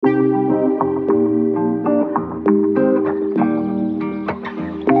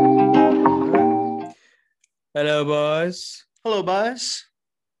Hello, boys. Hello, boys.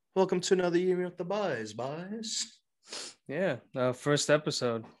 Welcome to another evening with the boys. Yeah, first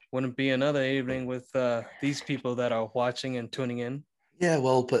episode. Wouldn't be another evening with these people that are watching and tuning in. Yeah,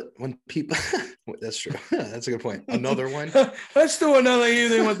 well, but when people... That's true. That's a good point. Another one. Let's do another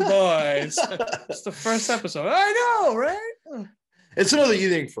evening with the boys. It's the first episode. I know, right? It's another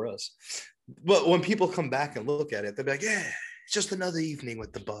evening for us. But when people come back and look at it, they'll be like, yeah, it's just another evening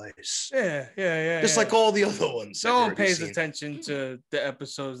with the boys. Yeah. Just like all the other ones. No one pays attention to the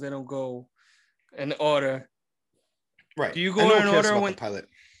episodes. They don't go in order. Right. Do you go in order when... the pilot?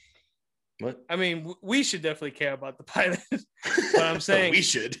 What? I mean, we should definitely care about the pilot. But I'm saying we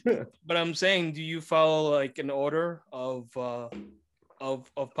should. But I'm saying, do you follow like an order of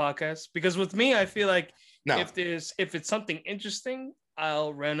podcasts? Because with me, I feel like if it's something interesting,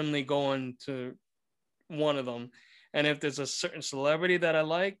 I'll randomly go into one of them, and if there's a certain celebrity that I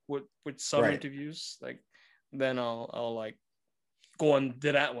like with some interviews, like then I'll like go on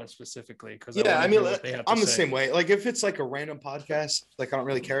to that one specifically. Because I'm the same way. Like if it's like a random podcast, like I don't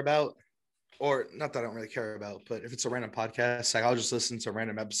really care about. Or not that I don't really care about, but if it's a random podcast, like I'll just listen to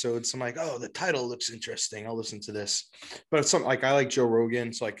random episodes. I'm like, oh, the title looks interesting. I'll listen to this. But it's something like I like Joe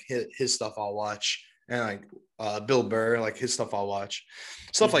Rogan, so like his stuff I'll watch, and like Bill Burr, like his stuff I'll watch.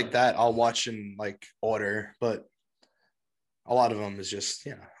 Stuff like that I'll watch in like order. But a lot of them is just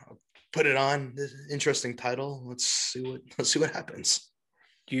I'll put it on. Interesting title. Let's see what happens.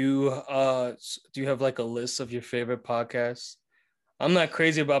 Do you have like a list of your favorite podcasts? I'm not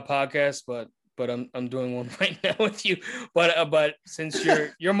crazy about podcasts, but I'm doing one right now with you. But since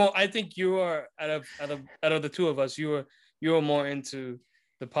you're more, I think you are out of the two of us, you are more into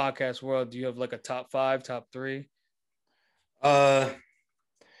the podcast world. Do you have like a top 5, top 3?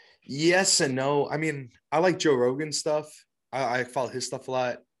 Yes and no. I mean, I like Joe Rogan stuff. I follow his stuff a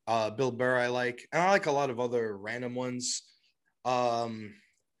lot. Bill Burr I like, and I like a lot of other random ones.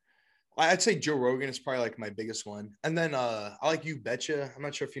 I'd say Joe Rogan is probably like my biggest one. And then I like You Betcha. I'm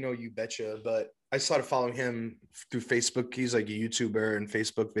not sure if you know You Betcha, but I started following him through Facebook. He's like a YouTuber and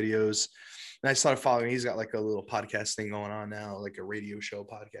Facebook videos. And I started following him. He's got like a little podcast thing going on now, like a radio show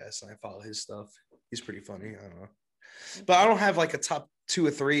podcast. And I follow his stuff. He's pretty funny. I don't know. But I don't have like a top 2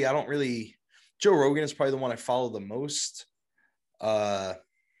 or 3. I don't really... Joe Rogan is probably the one I follow the most. And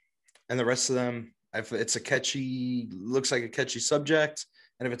the rest of them, if it's looks like a catchy subject.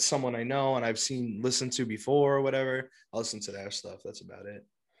 And if it's someone I know and I've listened to before or whatever, I'll listen to their stuff. That's about it.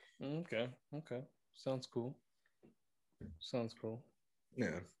 Okay. Sounds cool.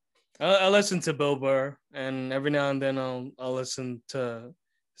 Yeah. I listen to Bill Burr, and every now and then I'll listen to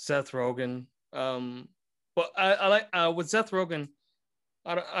Seth Rogen. But I like with Seth Rogen,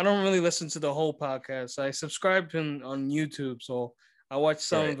 I don't really listen to the whole podcast. I subscribe to him on YouTube, so I watch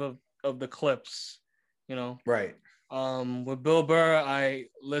some of the clips, Right. With Bill Burr, I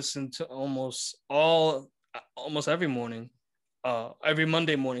listen to almost every morning, every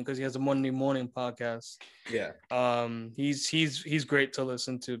Monday morning, because he has a Monday morning podcast. Yeah. He's great to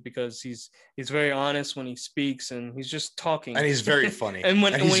listen to because he's very honest when he speaks, and he's just talking. And he's very funny.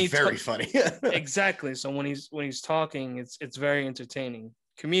 He's very funny. Exactly. So when he's talking, it's very entertaining.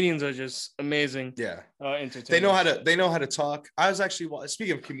 Comedians are just amazing. Yeah. Entertaining. They know how to talk. I was actually,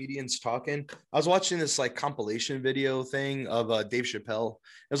 speaking of comedians talking, I was watching this like compilation video thing of Dave Chappelle.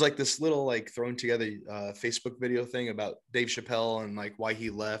 It was like this little like thrown together Facebook video thing about Dave Chappelle and like why he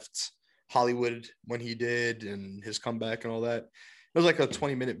left Hollywood when he did and his comeback and all that. It was like a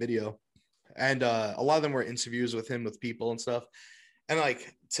 20-minute video. And a lot of them were interviews with him, with people and stuff. And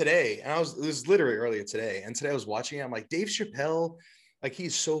like today, and it was literally earlier today. And today I was watching it. I'm like, Dave Chappelle, like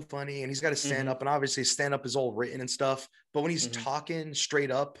he's so funny and he's got to stand up, and obviously stand up is all written and stuff. But when he's talking straight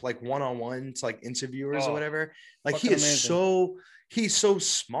up, like one-on-one to like interviewers or whatever, like he's so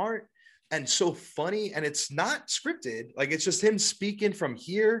smart and so funny, and it's not scripted. Like it's just him speaking from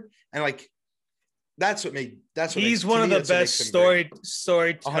here, and like he's one of the best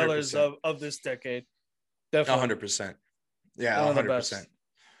storytellers of this decade. Definitely 100%. Yeah, 100%.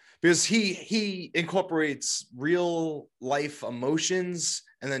 Because he incorporates real life emotions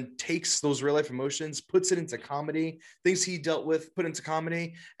and then takes those real life emotions, puts it into comedy, things he dealt with, put into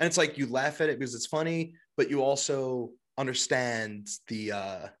comedy. And it's like you laugh at it because it's funny, but you also understand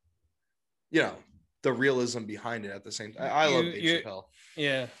the realism behind it at the same time. I love Dave Chappelle.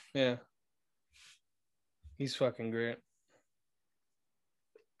 Yeah. He's fucking great.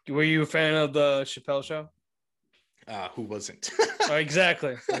 Were you a fan of the Chappelle Show? Who wasn't?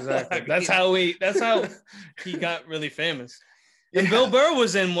 Exactly. That's how he got really famous. And Bill Burr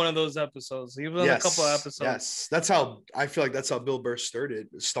was in one of those episodes. He was in a couple of episodes. Yes, that's how I feel like that's how Bill Burr started.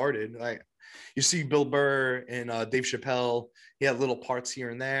 Like you see Bill Burr and Dave Chappelle. He had little parts here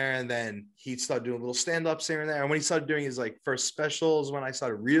and there, and then he started doing little stand-ups here and there. And when he started doing his like first specials, when I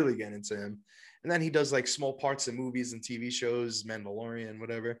started really getting into him. And then he does like small parts in movies and TV shows, Mandalorian,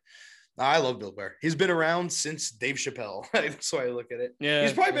 whatever. I love Bill Burr. He's been around since Dave Chappelle. That's why I look at it. Yeah,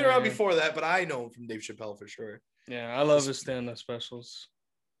 he's probably been around before that, but I know him from Dave Chappelle for sure. Yeah, I love his stand-up specials.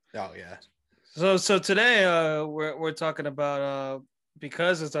 Oh yeah. So today we're talking about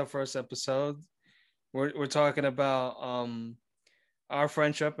because it's our first episode, we're talking about our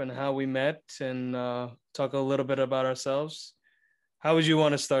friendship and how we met, and talk a little bit about ourselves. How would you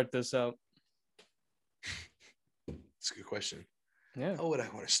want to start this out? That's a good question. Yeah. How would I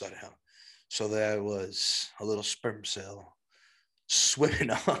want to start out? So there was a little sperm cell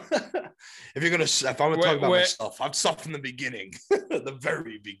swimming on. If I'm going to talk about myself, I'm stuff from the beginning, the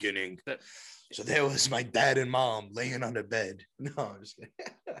very beginning. So there was my dad and mom laying on the bed. No, I'm just kidding.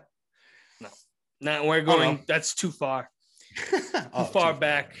 No, we're going. That's too far. Too far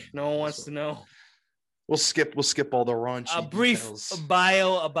back. No one wants to know. We'll skip all the raunchy. A brief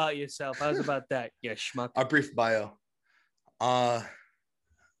bio about yourself. How's about that? Yeah, schmuck. A brief bio.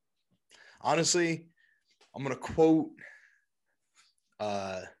 Honestly, I'm gonna quote.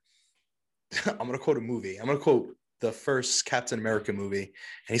 I'm gonna quote a movie. I'm gonna quote the first Captain America movie,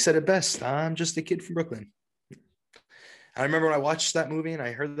 and he said it best. I'm just a kid from Brooklyn. I remember when I watched that movie and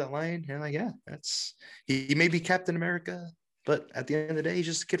I heard that line, and I'm like, yeah, that's he may be Captain America, but at the end of the day, he's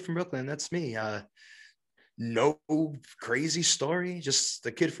just a kid from Brooklyn. That's me. No crazy story, just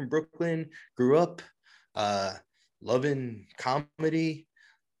the kid from Brooklyn, grew up loving comedy,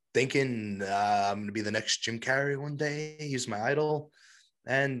 thinking I'm gonna be the next Jim Carrey one day. He's my idol.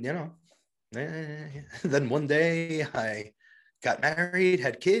 And then one day I got married,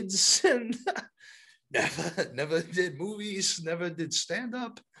 had kids, and never did movies, never did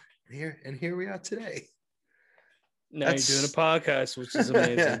stand-up. And here we are today. Now you're doing a podcast, which is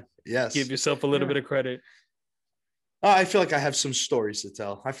amazing. Yeah, yes. Give yourself a little bit of credit. I feel like I have some stories to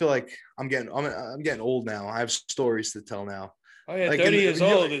tell. I feel like I'm getting old now. I have stories to tell now. Oh yeah, like 30 years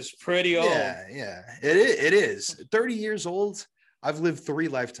old is pretty old. Yeah. It is. 30 years old. I've lived 3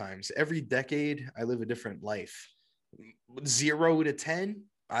 lifetimes. Every decade, I live a different life. 0 to 10,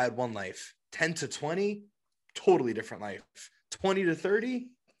 I had one life. 10 to 20, totally different life. 20 to 30,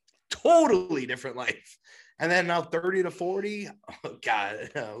 totally different life. And then now 30 to 40, oh God,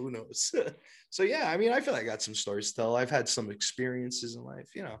 who knows? So yeah, I mean, I feel like I got some stories to tell. I've had some experiences in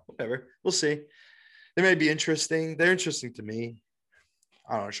life, whatever. We'll see. They may be interesting. They're interesting to me.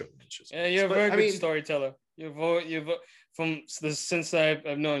 I don't know. Sure, yeah, you're a very good storyteller. Since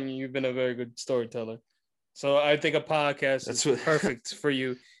I've known you, you've been a very good storyteller. So I think a podcast is perfect for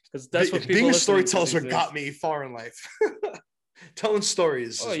you, because that's what people being a storyteller is what got me far in life. Telling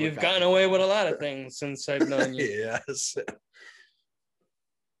stories. Oh, you've gotten away with a lot of things since I've known you. Yes.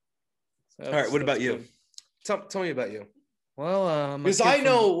 All right. What about you? Tell me about you. Well, because I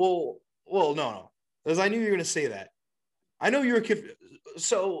know. Well, no. Because I knew you were going to say that. I know you're a kid.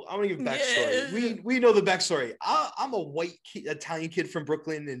 So I'm going to give a backstory. Yeah. We know the backstory. I'm a white Italian kid from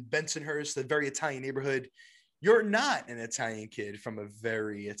Brooklyn in Bensonhurst, a very Italian neighborhood. You're not an Italian kid from a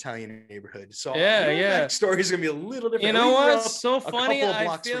very Italian neighborhood. So yeah. Backstory is going to be a little different. You know what's so funny?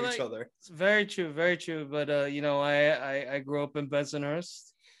 I feel like it's very true. But I grew up in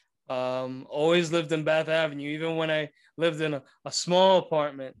Bensonhurst. Always lived in Bath Avenue. Even when I lived in a small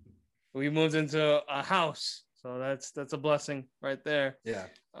apartment, we moved into a house. So that's a blessing right there. Yeah.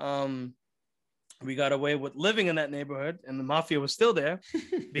 We got away with living in that neighborhood, and the mafia was still there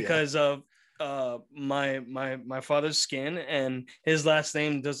because of my father's skin, and his last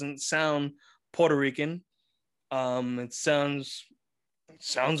name doesn't sound Puerto Rican. It sounds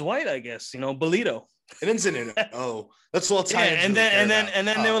white, I guess. Bolito. It ends in an O. That's all Italian. Yeah, and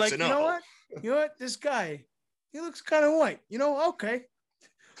then they were like, you know what? This guy, he looks kind of white. Okay.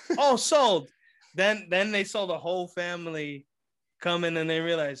 Oh, sold. Then they saw the whole family come in, and they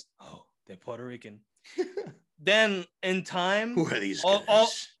realized, oh, they're Puerto Rican. Then in time, who are these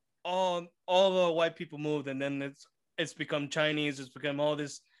guys? All the white people moved, and then it's become Chinese. It's become all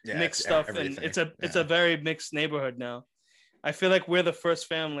this mixed stuff, everything. And it's a very mixed neighborhood now. I feel like we're the first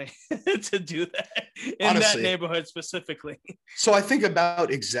family to do that in that neighborhood specifically. So I think about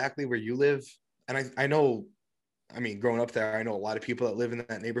exactly where you live, and I know. I mean, growing up there, I know a lot of people that live in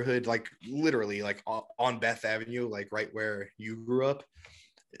that neighborhood, like literally like on Beth Avenue, like right where you grew up.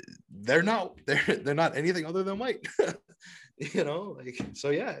 They're not anything other than white, so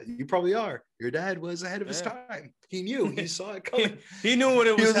yeah, you probably are. Your dad was ahead of his time. He knew, he saw it coming. He knew what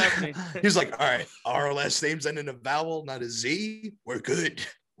it was happening. He was like, all right, our last names end in a vowel, not a Z. We're good.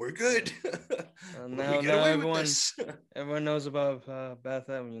 we're good. Now, we get now away everyone, with this. everyone knows about Bath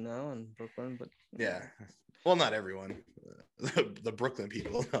Avenue now in Brooklyn, but Yeah. Well, not everyone. The Brooklyn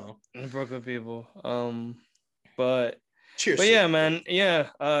people, no. the Brooklyn people. But Cheers. but to yeah, it. man. Yeah.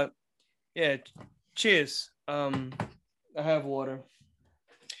 Yeah. Cheers. I have water.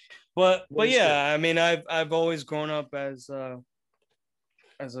 But Water's good. yeah, I mean, I've always grown up as a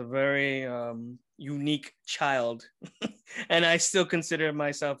very unique child, and I still consider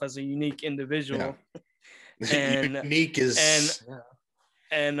myself as a unique individual. And Unique and is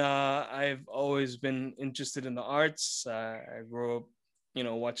I've always been interested in the arts. I grew up,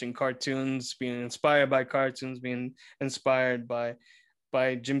 watching cartoons, being inspired by cartoons, being inspired by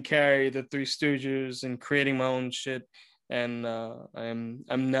Jim Carrey, the Three Stooges, and creating my own shit. And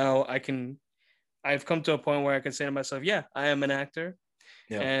I'm now I've come to a point where I can say to myself, yeah, I am an actor,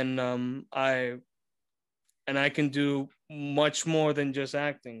 yeah. and I can do much more than just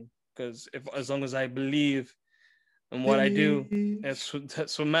acting, because if as long as I believe in what I do, that's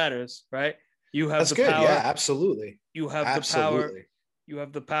what matters, right? You have That's the good. power. Yeah, absolutely. You have Absolutely. the power. You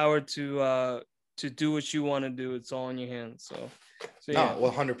have the power to do what you want to do. It's all in your hands. So yeah. No,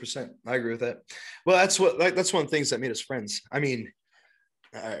 well, 100%. I agree with that. Well, that's one of the things that made us friends. I mean,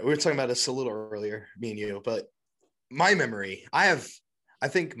 we were talking about this a little earlier, me and you, but my memory, I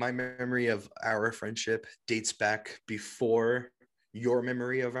think my memory of our friendship dates back before your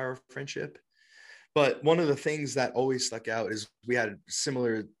memory of our friendship. But one of the things that always stuck out is we had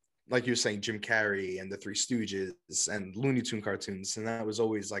similar, like you were saying, Jim Carrey and the Three Stooges and Looney Tune cartoons. And that was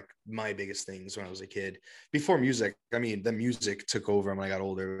always like my biggest things when I was a kid. Before music, I mean, the music took over when I got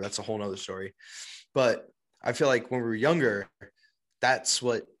older. That's a whole nother story. But I feel like when we were younger, that's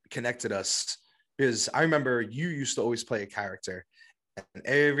what connected us. Because I remember you used to always play a character. And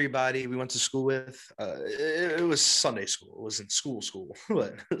everybody we went to school with, it was Sunday school. It wasn't school,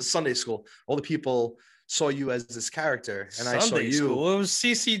 but Sunday school. All the people saw you as this character, and Sunday I saw you. School. It was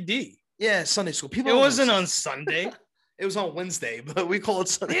CCD. Yeah, Sunday school. People. It wasn't on Sunday. It was on Wednesday, but we call it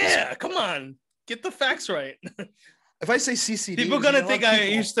Sunday. Yeah, come on, get the facts right. If I say CCD, people are gonna think I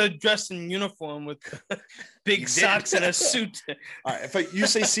used to dress in uniform with big socks and a suit. All right, if you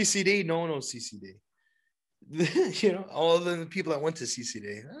say CCD, no one knows CCD. All the people that went to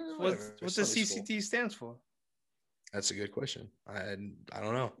CCD. What the CCD stands for? That's a good question. I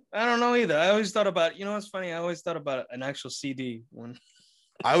don't know. I don't know either. I always thought about, what's funny? I always thought about an actual CD one.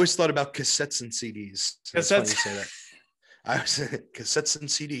 I always thought about cassettes and CDs. Cassettes. Funny you say that. I was cassettes and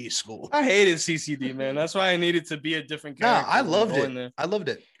CD school. I hated CCD, man. That's why I needed to be a different character. No, I loved it. I loved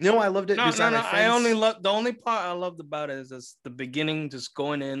it. You know why I loved it? No. I only love the only part I loved about it is the beginning, just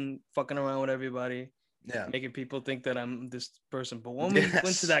going in, fucking around with everybody. Yeah, making people think that I'm this person. But when we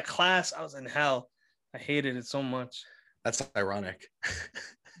went to that class, I was in hell. I hated it so much. That's ironic.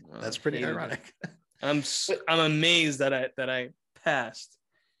 That's pretty ironic. I'm amazed that I passed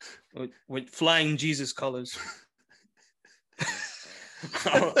with flying Jesus colors.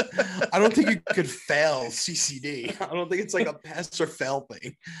 I don't think you could fail CCD. I don't think it's like a pass or fail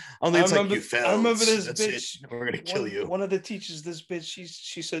thing. I don't think it's like you failed. I remember this That's bitch. We're gonna kill you. One of the teachers, this bitch,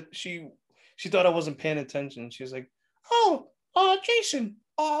 she said she thought I wasn't paying attention. She was like, "Oh, Jason,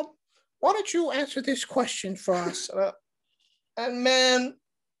 why don't you answer this question for us?" And man,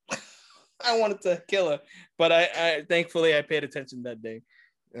 I wanted to kill her, but I thankfully I paid attention that day.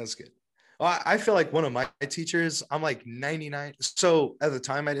 That's good. Well, I feel like one of my teachers, I'm like 99. So at the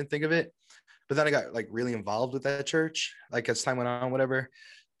time I didn't think of it, but then I got like really involved with that church, like as time went on, whatever.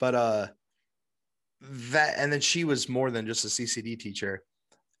 But and then she was more than just a CCD teacher.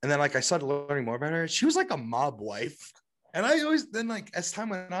 And then like I started learning more about her. She was like a mob wife. And I always then like as time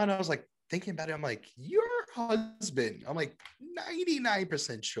went on, I was like thinking about it. I'm like, your husband, I'm like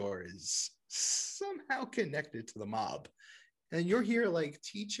 99% sure is somehow connected to the mob. And you're here like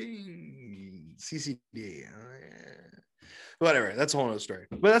teaching CCD. Whatever. That's a whole other story.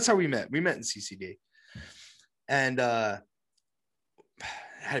 But that's how we met. We met in CCD. And it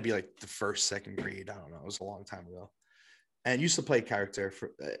had to be like the first, second grade. I don't know. It was a long time ago. And used to play a character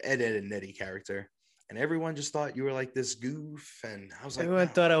for Ed and Eddie character. And everyone just thought you were like this goof. And I was like, everyone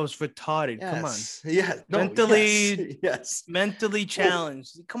thought I was retarded. Yes. Come on. Yeah. No, mentally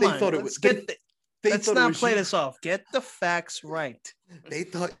challenged. Come on. Thought it was, let's not play this off. Get the facts right. They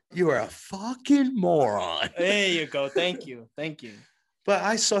thought you were a fucking moron. There you go. Thank you. But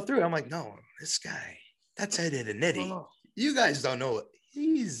I saw through it. I'm like, no, this guy, that's Ed and Eddie. You guys don't know it.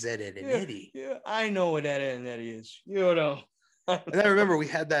 He's Ed and Eddie. Yeah, I know what Ed and Eddie is. You know. And I remember we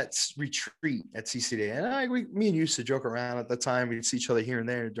had that retreat at CCD, and me and you used to joke around at the time. We'd see each other here and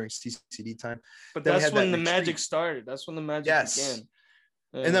there during CCD time. But that's when the magic started. That's when the magic began.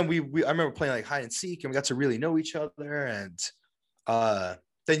 And then I remember playing like hide and seek, and we got to really know each other. And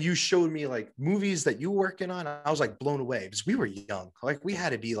then you showed me like movies that you were working on. I was like blown away because we were young. Like we had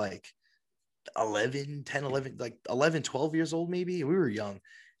to be like 11, 10, 11, like 11, 12 years old, maybe. We were young.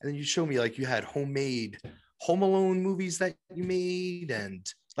 And then you showed me like you had homemade Home Alone movies that you made. And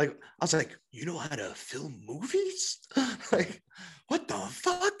like, I was like, you know how to film movies? Like, what the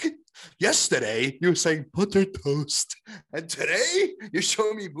fuck? Yesterday, you were saying butter toast. And today, you're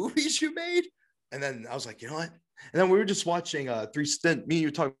showing me movies you made? And then I was like, you know what? And then we were just watching me and you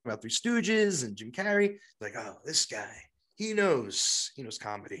were talking about Three Stooges and Jim Carrey. Like, oh, this guy, he knows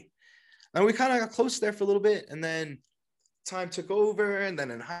comedy. And we kind of got close there for a little bit. And then time took over. And then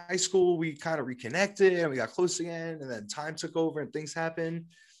in high school, we kind of reconnected and we got close again. And then time took over and things happened.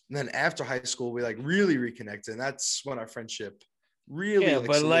 And then after high school, we like really reconnected. And that's when our friendship really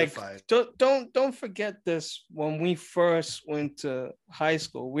but solidified. Like don't forget this. When we first went to high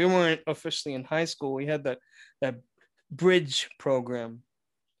school, we weren't officially in high school. We had that bridge program.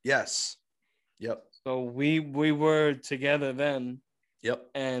 Yes. Yep. So we were together then. Yep.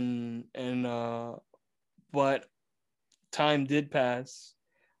 And but time did pass.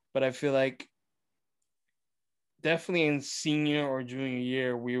 But I feel like definitely in senior or junior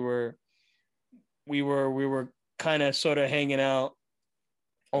year, we were kind of sort of hanging out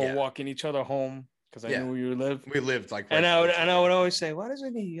or walking each other home because I knew where you lived. We lived like, right, and I would always say, why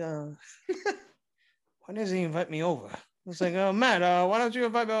doesn't he invite me over? It's like, oh, Matt, why don't you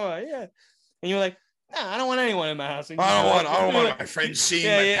invite me over? Yeah. And you're like, nah, I don't want anyone in my house. And I don't want my friends seeing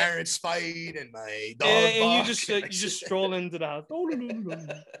my parents fight and my dog. And you just stroll into the house. When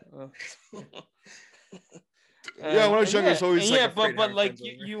I was younger, it's always like, but like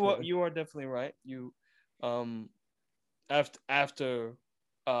you are definitely right. You, after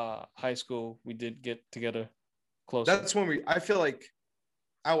high school, we did get together closer. That's when I feel like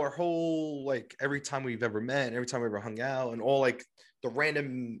our whole, like, every time we've ever met, every time we ever hung out, and all like the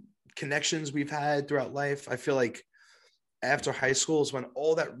random connections we've had throughout life, I feel like after high school is when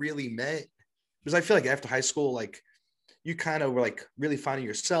all that really met. Because I feel like after high school, like, you kind of were like really finding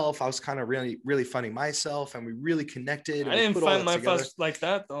yourself. I was kind of really, really finding myself, and we really connected. I didn't find myself like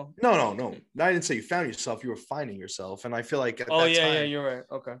that though. No. I didn't say you found yourself. You were finding yourself. And I feel like at that time, yeah, you're right.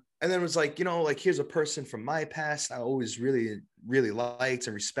 Okay. And then it was like, you know, like, here's a person from my past I always really, really liked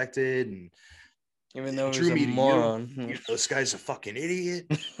and respected. And even though he's a moron, you know, this guy's a fucking idiot.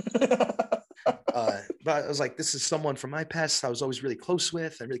 But I was like, this is someone from my past I was always really close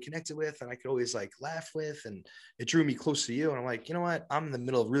with and really connected with, and I could always like laugh with, and it drew me close to you. And I'm like, you know what? I'm in the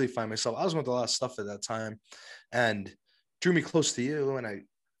middle of really finding myself. I was going through a lot of stuff at that time, and drew me close to you. And I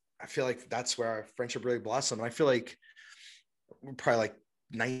feel like that's where our friendship really blossomed. And I feel like we're probably like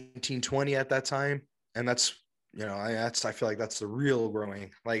 19, 20 at that time, and that's, you know, I feel like that's the real growing.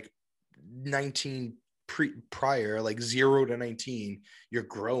 Like 19 prior, like 0 to 19, you're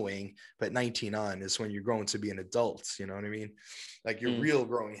growing, but 19 on is when you're growing to be an adult. You know what I mean? Like, your real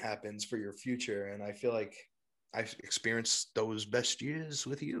growing happens for your future. And I feel like I've experienced those best years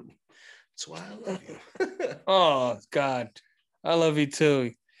with you. That's why I love you. Oh God, I love you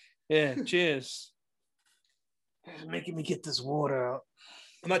too. Yeah. Cheers. It's making me get this water out.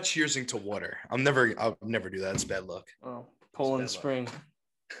 I'm not cheersing to water. I'll never do that. It's bad luck. Oh, Poland Spring.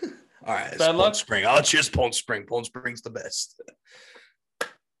 All right, bad luck. Spring. I'll cheers Poland Spring. Poland Spring's the best.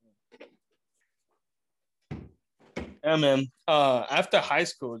 Yeah, man. After high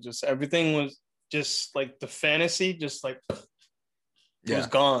school, just everything was just like the fantasy, just like it was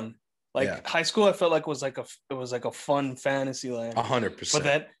gone. Like high school, I felt like it was like a fun fantasy land.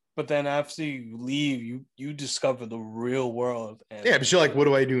 100%. But then after you leave, you discover the real world. And but you're like, what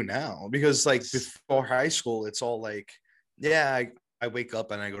do I do now? Because like before high school, it's all like, I wake up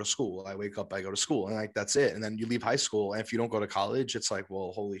and I go to school. I wake up, I go to school, and like, that's it. And then you leave high school, and if you don't go to college, it's like,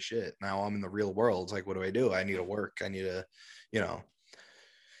 well, holy shit, now I'm in the real world. It's like, what do I do? I need to work. I need to, you know.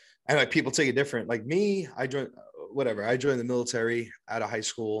 And like, people take it different. Like me, I joined the military out of high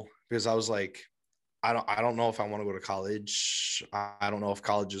school because I was like, I don't know if I want to go to college. I don't know if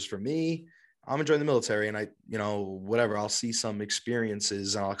college is for me. I'm gonna join the military, and I, you know, whatever, I'll see some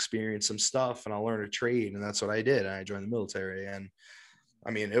experiences and I'll experience some stuff and I'll learn a trade. And that's what I did. And I joined the military, and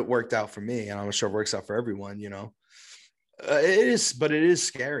I mean, it worked out for me, and I'm sure it works out for everyone, you know. It is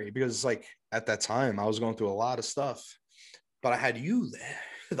scary because like at that time I was going through a lot of stuff, but I had you there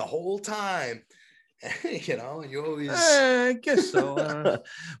the whole time. You know, and you always, I guess so.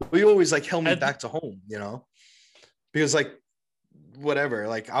 We always like held me back to home, you know, because like, whatever,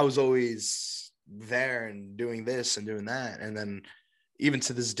 like I was always there and doing this and doing that. And then even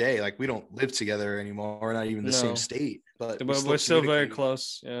to this day, like we don't live together anymore. We're not even in the same No, state, but but we're still very communicate.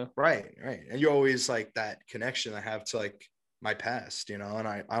 close. Yeah. Right, right. And you're always like that connection I have to like my past, you know, and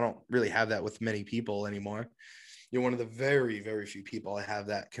I don't really have that with many people anymore. You're one of the very, very few people I have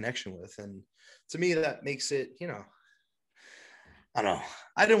that connection with. And to me, that makes it, you know, I don't know.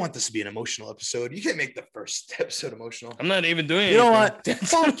 I didn't want this to be an emotional episode. You can't make the first episode emotional. I'm not even doing You know anything. what?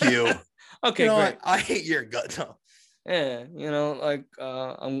 Fuck you. Okay, You know great. what? I hate your gut. No. Yeah, you know, like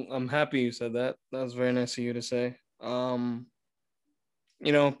I'm happy you said that. That was very nice of you to say. You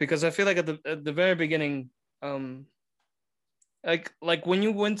know, because I feel like at the very beginning, um, like when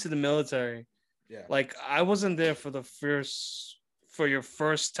you went to the military, Yeah. like I wasn't there for your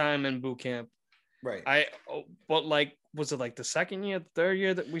first time in boot camp. Right. But like, was it like the second year, the third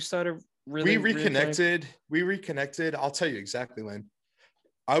year that we started We really reconnected. We reconnected. I'll tell you exactly when.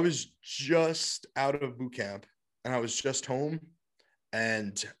 I was just out of boot camp and I was just home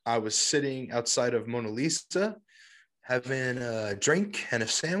and I was sitting outside of Mona Lisa having a drink and a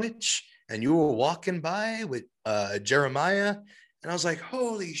sandwich, and you were walking by with Jeremiah, and I was like,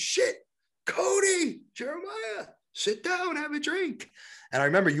 holy shit, Cody, Jeremiah, sit down, have a drink. And I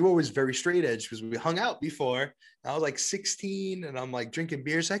remember you were always very straight edge because we hung out before. I was like 16 and I'm like drinking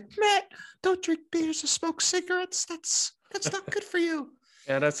beers, like, Matt, don't drink beers or smoke cigarettes. That's not good for you.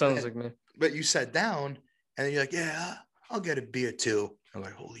 Yeah, that sounds like me. But you sat down and then you're like, yeah, I'll get a beer too. I'm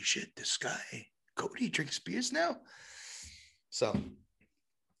like, holy shit, this guy, Cody, drinks beers now. So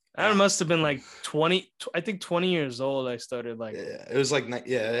I must have been like 20, I think 20 years old. I started like yeah, it was like,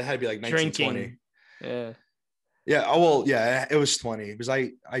 yeah, it had to be like 1920. drinking. Yeah. Yeah. Oh, well, yeah, it was 20 because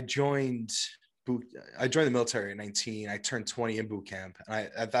I joined the military at 19. I turned 20 in boot camp. And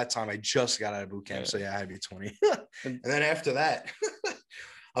at that time I just got out of boot camp. Yeah. So yeah, I had to be 20. And then after that,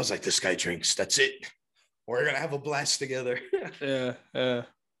 I was like, this guy drinks. That's it. We're going to have a blast together. Yeah. Yeah.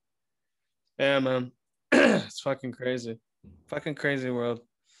 Yeah, man. It's fucking crazy. Fucking crazy world.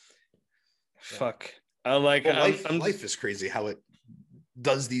 Yeah. Fuck. I like life is crazy how it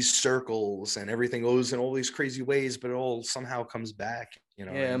does these circles and everything goes in all these crazy ways, but it all somehow comes back, you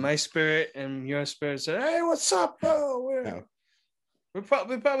know. Yeah, my spirit and your spirit said, hey, what's up, bro? We're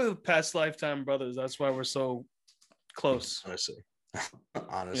probably the past lifetime brothers. That's why we're so close. Honestly.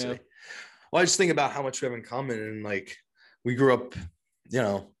 Yeah. Well, I just think about how much we have in common, and like we grew up, you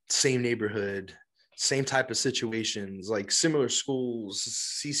know, same neighborhood, same type of situations, like similar schools,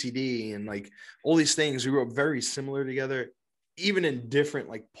 CCD, and like all these things. We grew up very similar together, even in different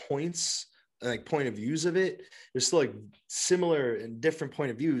like points, like point of views of it. There's still like similar and different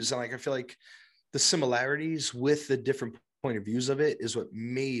point of views. And like, I feel like the similarities with the different point of views of it is what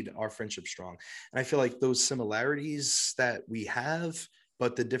made our friendship strong. And I feel like those similarities that we have,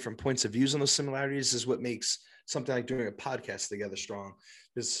 but the different points of views on those similarities is what makes something like doing a podcast together strong.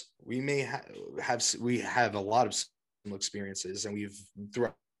 Because we may have a lot of similar experiences, and we've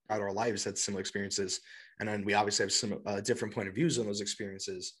throughout our lives had similar experiences, and then we obviously have some different point of views on those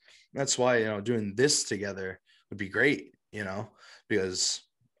experiences. That's why, you know, doing this together would be great, you know, because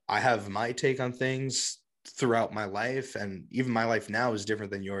I have my take on things throughout my life, and even my life now is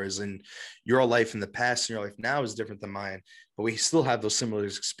different than yours, and your life in the past and your life now is different than mine, but we still have those similar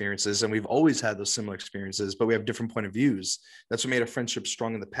experiences, and we've always had those similar experiences, but we have different point of views. That's what made our friendship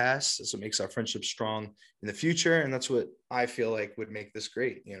strong in the past. That's what makes our friendship strong in the future, and that's what I feel like would make this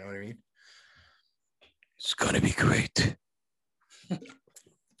great. You know what I mean? It's gonna be great.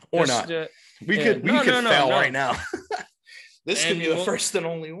 Or not. We could fail right now. This could be the first and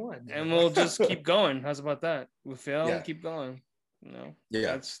only one. And we'll just keep going. How's about that? We'll fail and keep going. You know?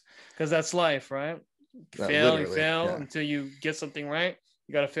 Yeah. That's life, right? You fail until you get something right.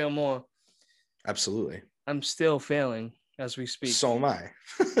 You gotta fail more. Absolutely. I'm still failing as we speak. So am I.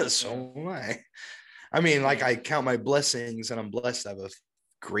 So am I. I mean, like, I count my blessings, and I'm blessed to have a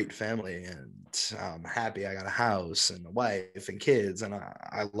great family, and I'm happy I got a house and a wife and kids, and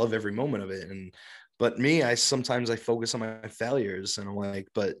I love every moment of it. But me, I sometimes focus on my failures, and I'm like,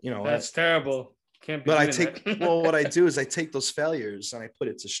 but you know, that's terrible. Can't be. But I take well, what I do is I take those failures and I put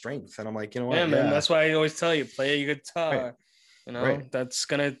it to strength, and I'm like, you know what? Yeah, man. That's why I always tell you, play your guitar. Right. You know, that's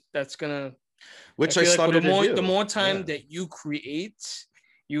gonna. Which I started to do. The more time that you create,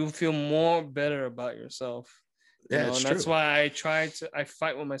 you feel more better about yourself. Yeah, and that's why I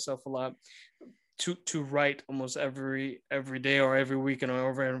fight with myself a lot to write almost every day or every week and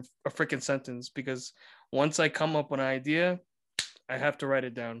over a freaking sentence, because once I come up with an idea, I have to write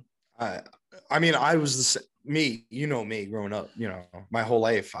it down. I mean, I was me, you know, me growing up, you know, my whole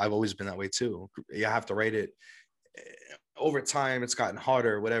life, I've always been that way too. You have to write it. Over time, it's gotten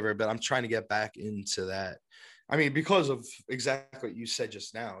harder, whatever, but I'm trying to get back into that. I mean, because of exactly what you said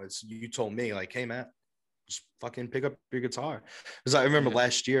just now, you told me like, hey Matt, just fucking pick up your guitar. Because I remember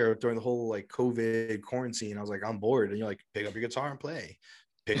last year during the whole like COVID quarantine, I was like, I'm bored. And you're like, pick up your guitar and play.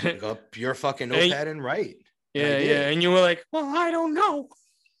 Pick up your fucking notepad and write. Yeah, yeah. And you were like, well, I don't know.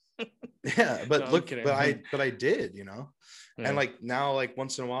 Yeah, but No, look, but I did, you know. Yeah. And like now, like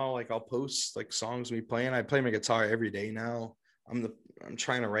once in a while, like I'll post like songs we play, and I play my guitar every day now. I'm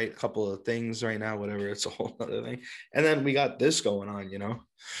trying to write a couple of things right now, whatever. It's a whole other thing. And then we got this going on, you know.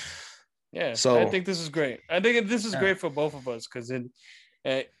 Yeah, so I think this is great. I think this is great for both of us because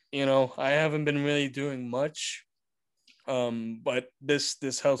you know, I haven't been really doing much, but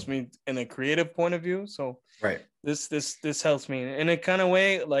this helps me in a creative point of view. So right, this helps me in a kind of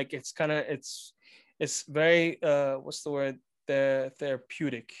way. Like it's very what's the word?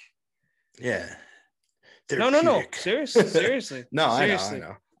 Therapeutic. Yeah. No. Seriously. No, seriously. I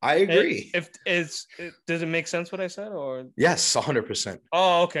know. I agree. Does it make sense what I said or? Yes, 100%.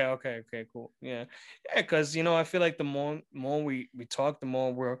 Oh, okay, cool. Yeah, because you know, I feel like the more we talk, the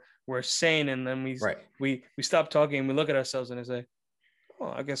more we're sane, and then we stop talking and we look at ourselves and I say,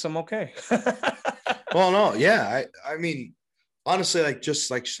 oh, I guess I'm okay. Well, no, yeah, I mean, honestly, like just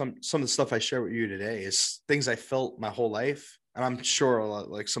like some of the stuff I share with you today is things I felt my whole life, and I'm sure a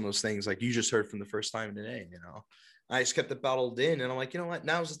lot like some of those things like you just heard from the first time today, you know. I just kept it bottled in, and I'm like, you know what?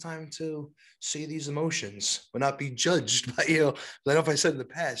 Now's the time to see these emotions, but not be judged by you. I know if I said in the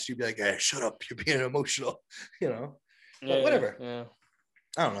past, you'd be like, "Hey, shut up! You're being emotional," you know. But whatever. Yeah.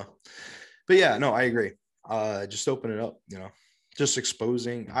 I don't know. But yeah, no, I agree. Just open it up, you know. Just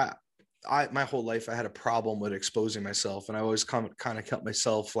exposing. I my whole life I had a problem with exposing myself, and I always kind of kept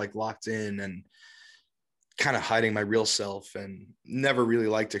myself like locked in and kind of hiding my real self, and never really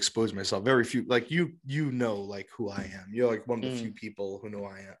liked to expose myself. Very few, like you know, like who I am. You're like one of the few people who know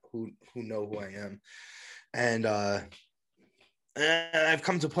I am, who know who I am. And I've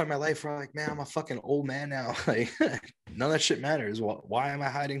come to a point in my life where I'm like, man, I'm a fucking old man now. Like none of that shit matters. Why am I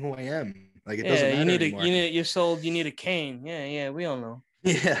hiding who I am? Like it doesn't matter anymore. You need a cane. Yeah, we all know.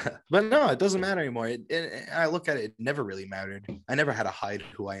 Yeah, but no, it doesn't matter anymore. I look at it, it never really mattered. I never had to hide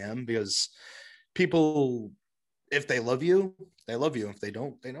who I am, because people, if they love you, they love you. If they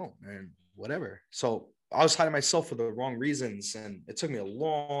don't, they don't, and whatever. So I was hiding myself for the wrong reasons, and it took me a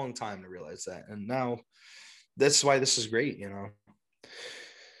long time to realize that. And now that's why this is great, you know.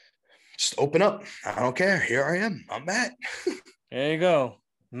 Just open up. I don't care. Here I am. I'm Matt. There you go,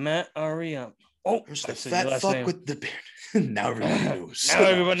 Matt Ariam. Oh, I'm just a fat fuck with the beard. Now everybody knows. Now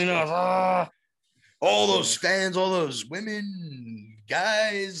everybody knows. All those fans, all those women,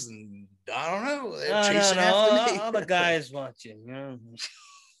 guys, and I don't know. They're chasing after me. All the guys want you. You know?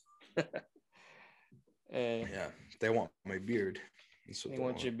 Yeah, they want my beard. They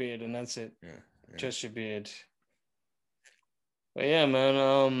want your beard, and that's it. Yeah. Just your beard. But yeah,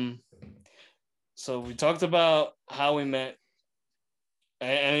 man. So we talked about how we met,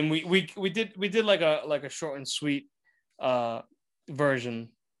 and we did like a short and sweet version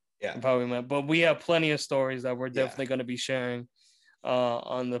of how we met. But we have plenty of stories that we're definitely going to be sharing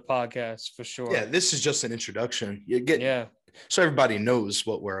on the podcast for sure. Yeah, this is just an introduction. So everybody knows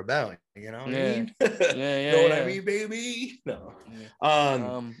what we're about. You know what I mean? Know what I mean, baby? No.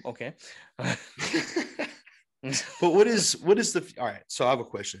 Okay. But what is the all right? So I have a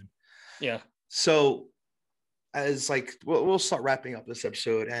question. Yeah. So as like we'll start wrapping up this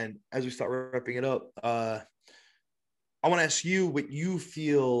episode, and as we start wrapping it up, I want to ask you what you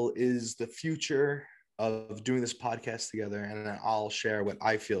feel is the future of doing this podcast together, and then I'll share what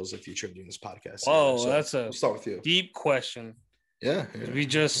I feel is the future of doing this podcast. Oh, so that's we'll start with you. Deep question. Yeah. We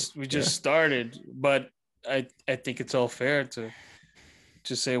just started, but I think it's all fair to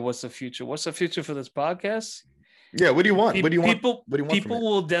just say what's the future. What's the future for this podcast? Yeah. What do you want? People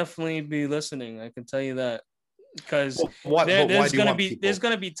will definitely be listening. I can tell you that, because there's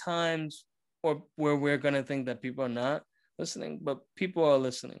gonna be times where we're gonna think that people are not listening, but people are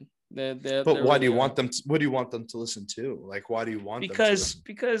listening. But why do you want them? What do you want them to listen to? Like, why do you want them to?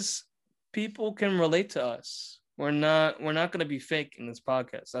 Because people can relate to us. We're not gonna be fake in this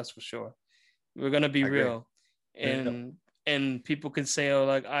podcast. That's for sure. We're gonna be real, and people can say, oh,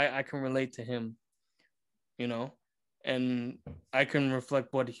 like I can relate to him, you know, and I can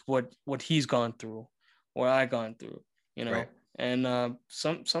reflect what he's gone through, or I gone through, you know. Right. And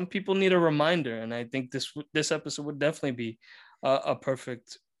some people need a reminder, and I think this episode would definitely be a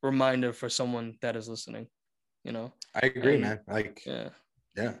perfect reminder for someone that is listening, you know. I agree, man. Like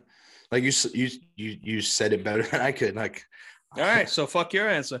yeah, like you said it better than I could. Like, all right, so fuck your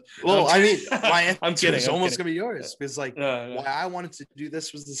answer. Well, I mean, my answer I'm kidding. is almost gonna be yours, because like why I wanted to do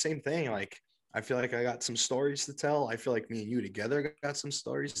this was the same thing. Like, I feel like I got some stories to tell. I feel like me and you together got some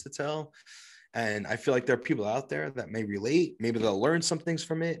stories to tell. And I feel like there are people out there that may relate. Maybe they'll learn some things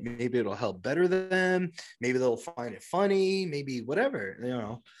from it. Maybe it'll help better them. Maybe they'll find it funny. Maybe whatever, you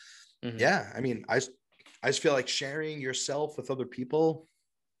know. Yeah. I mean, I just feel like sharing yourself with other people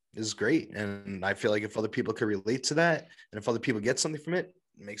is great. And I feel like if other people could relate to that, and if other people get something from it,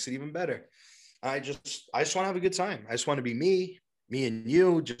 it makes it even better. I just want to have a good time. I just want to be me and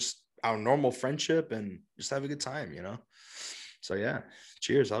you, just our normal friendship, and just have a good time, you know? So yeah,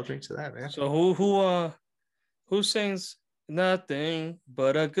 cheers. I'll drink to that, man. So who sings nothing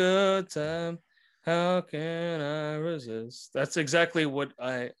but a good time? How can I resist? That's exactly what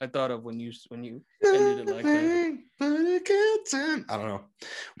I thought of when you ended it like that. But a good time. I don't know.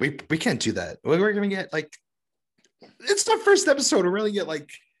 We can't do that. We're gonna get like, it's our first episode. We're really get like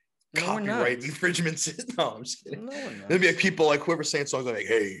copyright infringements. No, I'm just kidding. No, there'd be like people like whoever saying songs like,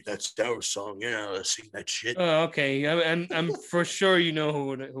 "Hey, that's our song. Yeah, let's sing that shit." Oh, okay. I'm for sure you know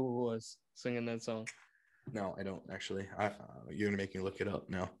who was singing that song. No, I don't actually. You're gonna make me look it up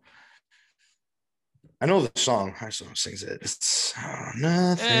now. I know the song. I just don't sings it. It's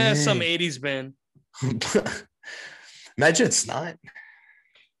nothing. Some 80s band. Imagine it's not.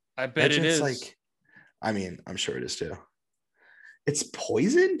 I bet it is. Like, I mean, I'm sure it is too. It's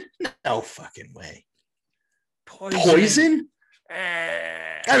Poison? No fucking way. Poison?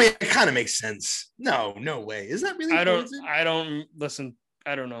 I mean, it kind of makes sense. No way. Is that really Poison? I don't listen.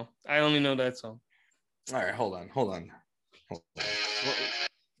 I don't know. I only know that song. All right, hold on.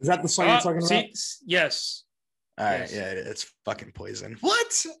 Is that the song you're talking about? Yes. All right, yes. Yeah, it's fucking Poison.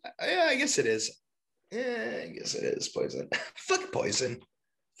 What? Yeah, I guess it is. Yeah, I guess it is Poison. Fuck Poison.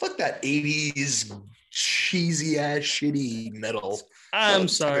 Fuck that 80s cheesy ass shitty metal. I'm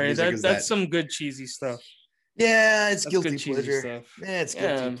sorry. That's some good cheesy stuff. Yeah, it's guilty pleasure. Stuff. Yeah, it's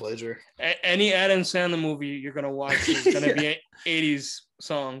guilty pleasure. Any Adam Sandler movie you're gonna watch is gonna be an 80s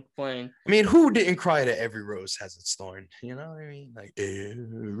song playing. I mean, who didn't cry to Every Rose Has Its Thorn? You know what I mean? Like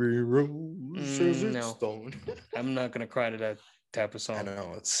every rose has its thorn. I'm not gonna cry to that type of song. I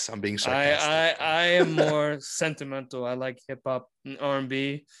know I'm being sarcastic. I am more sentimental. I like hip hop and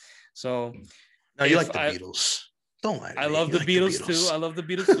R&B. So no, you like the Beatles. Don't lie. I love the Beatles too. I love the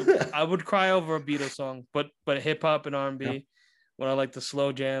Beatles too. I would cry over a Beatles song, but hip hop and R&B, yeah. When I like the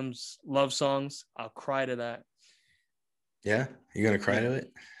slow jams, love songs, I'll cry to that. Yeah, you're gonna cry to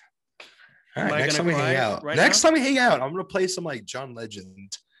it. All right, next time we hang out. Next time we hang out, I'm gonna play some like John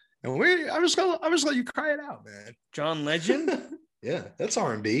Legend, and I'm just gonna let you cry it out, man. John Legend? Yeah, that's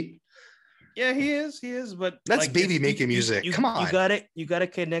R&B. Yeah, he is, but that's like, baby making music. Come on, you gotta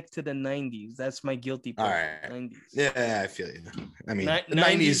connect to the 90s. That's my guilty part. All right, 90s. Yeah, I feel you. I mean, the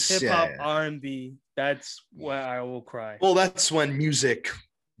 90s hip hop, R&B. That's where I will cry. Well, that's when music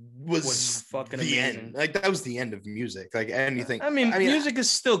was fucking the amazing. End. Like that was the end of music. Like anything. I mean music is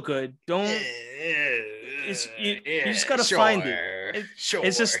still good. Don't. You just gotta find it.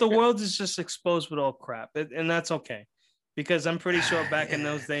 It's just the world is just exposed with all crap, and that's okay, because I'm pretty sure back in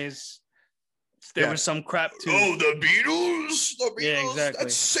those days. There was some crap too. Oh, the Beatles. Yeah, exactly.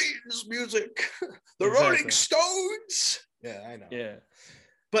 That's Satan's music. The Rolling Stones. Yeah, I know. Yeah.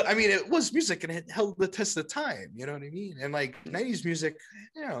 But I mean, it was music and it held the test of time. You know what I mean? And like 90s music,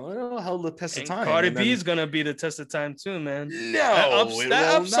 it held the test of time. Cardi B is gonna be the test of time too, man. No,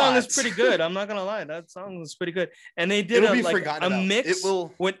 that up song is pretty good. I'm not gonna lie, that song is pretty good. And they did a mix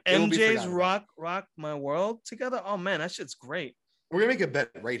with MJ's Rock My World together. Oh man, that shit's great. We're gonna make a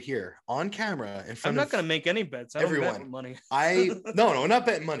bet right here on camera in front. I'm not gonna make any bets. I don't bet with money. No, we're not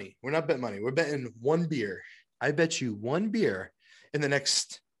betting money. We're not betting money. We're betting one beer. I bet you one beer in the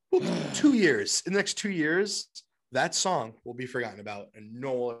next 2 years. In the next 2 years, that song will be forgotten about, and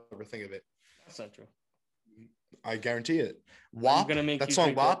no one will ever think of it. That's not true. I guarantee it. WAP, that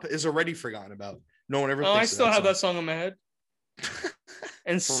song WAP is already forgotten about. No one ever. I still have that song in my head.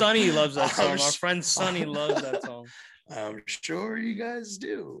 And Sonny loves that song. Our friend Sonny loves that song. I'm sure you guys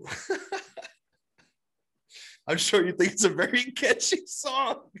do. I'm sure you think it's a very catchy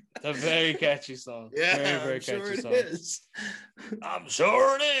song. It's a very catchy song. Yeah, very, very catchy song. I'm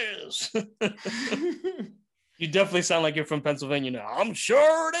sure it is. You definitely sound like you're from Pennsylvania now. I'm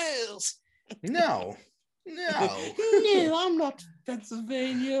sure it is. No, I'm not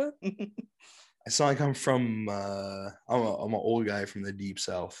Pennsylvania. I sound like I'm from. I'm an old guy from the deep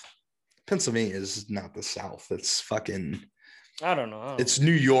South. Pennsylvania is not the South. It's fucking. I don't know. It's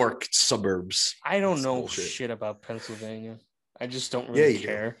New York suburbs. I don't know shit about Pennsylvania. I just don't really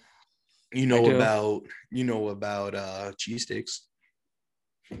care. You know about cheesesteaks.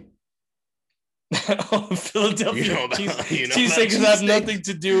 Philadelphia cheesesteaks have nothing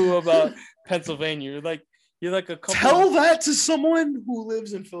to do about Pennsylvania. You're like a couple. Tell that to someone who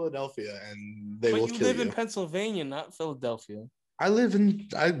lives in Philadelphia, and they will kill you. But you live in Pennsylvania, not Philadelphia. I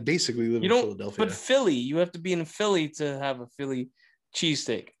basically live in Philadelphia. But Philly, you have to be in Philly to have a Philly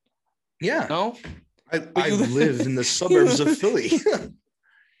cheesesteak. Yeah. No? I live in the suburbs of Philly.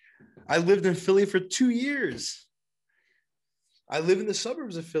 I lived in Philly for 2 years. I live in the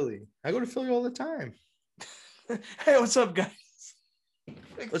suburbs of Philly. I go to Philly all the time. Hey, what's up, guys?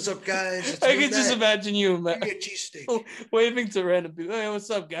 What's up, guys? I can just imagine you get cheesesteak. waving to random people. Hey, what's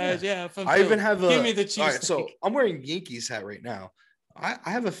up, guys? Yeah, I even have give me the cheesesteak. All right, so I'm wearing Yankees hat right now. I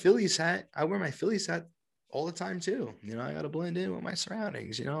have a Phillies hat. I wear my Phillies hat all the time too. You know, I got to blend in with my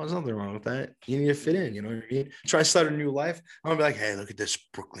surroundings. You know, there's nothing wrong with that. You need to fit in. You know what I mean? Try to start a new life. I'm gonna be like, hey, look at this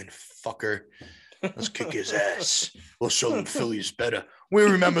Brooklyn fucker. Let's kick his ass. We'll show them Phillies better. We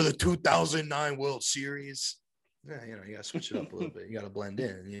remember the 2009 World Series. Yeah, you know, you gotta switch it up a little bit. You gotta blend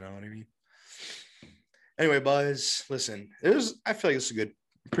in. You know what I mean? Anyway, boys, listen. I feel like it's a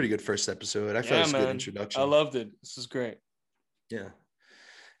pretty good first episode. I feel like it's a good introduction. I loved it. This is great. Yeah.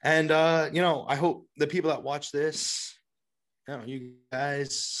 And you know, I hope the people that watch this, you know, you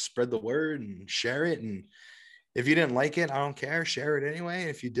guys spread the word and share it. And if you didn't like it, I don't care. Share it anyway.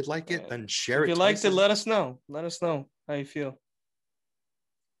 If you did like it, then share it. If you liked it, let us know. Let us know how you feel.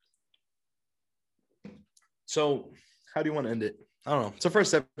 So, how do you want to end it? I don't know. It's the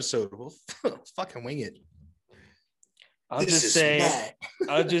first episode. We'll fucking wing it. I'll just say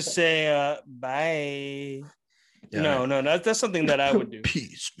bye. Yeah. No, that's something that I would do.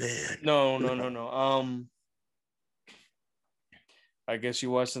 Peace, man. No. I guess you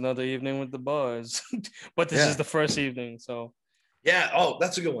watched Another Evening with the Boys, but this is the first evening, so. Yeah. Oh,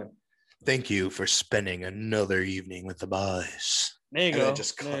 that's a good one. Thank you for spending another evening with the boys. There you go.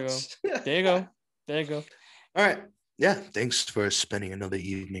 There you go. All right. Yeah. Thanks for spending another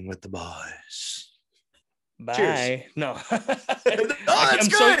evening with the boys. Bye. Cheers. No. That's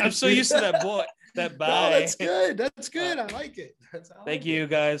good. I'm so used to that boy. That bye. No, that's good. That's good. I like it. Thank you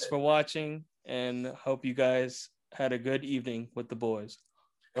guys for watching, and hope you guys had a good evening with the boys.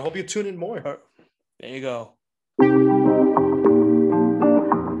 I hope you tune in more. There you go.